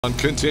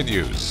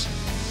Continues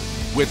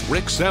with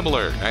Rick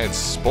Semler and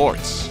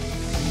sports.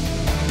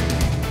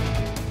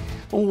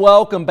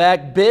 Welcome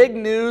back. Big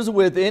news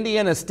with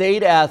Indiana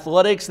State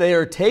Athletics. They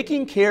are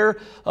taking care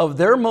of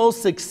their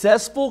most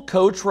successful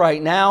coach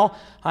right now.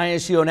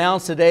 ISU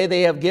announced today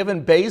they have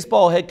given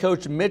baseball head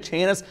coach Mitch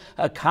Hannahs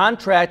a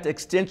contract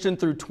extension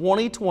through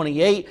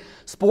 2028.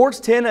 Sports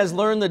 10 has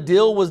learned the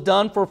deal was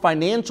done for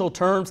financial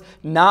terms,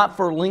 not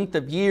for length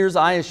of years.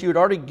 ISU had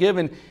already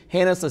given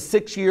Hannahs a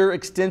 6-year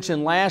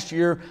extension last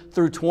year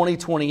through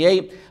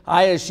 2028.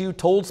 ISU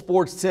told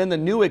Sports 10 the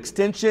new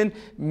extension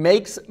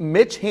makes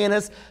Mitch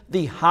Hannahs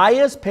the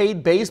highest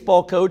paid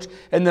baseball coach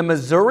in the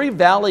Missouri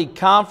Valley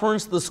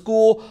Conference. The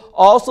school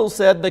also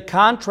said the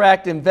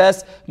contract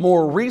invests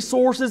more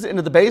resources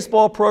into the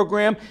baseball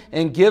program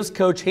and gives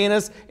Coach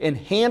Hannahs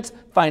enhanced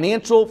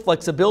financial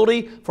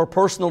flexibility for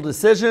personal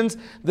decisions.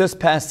 This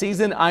past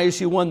season,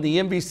 ISU won the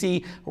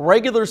MVC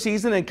regular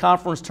season and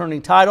conference tourney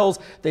titles.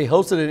 They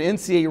hosted an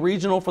NCAA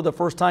regional for the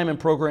first time in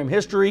program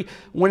history,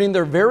 winning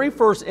their very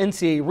first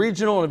NCAA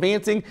regional and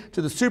advancing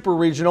to the Super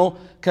Regional,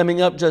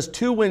 coming up just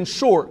 2 wins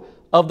short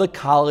of the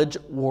College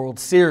World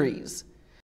Series.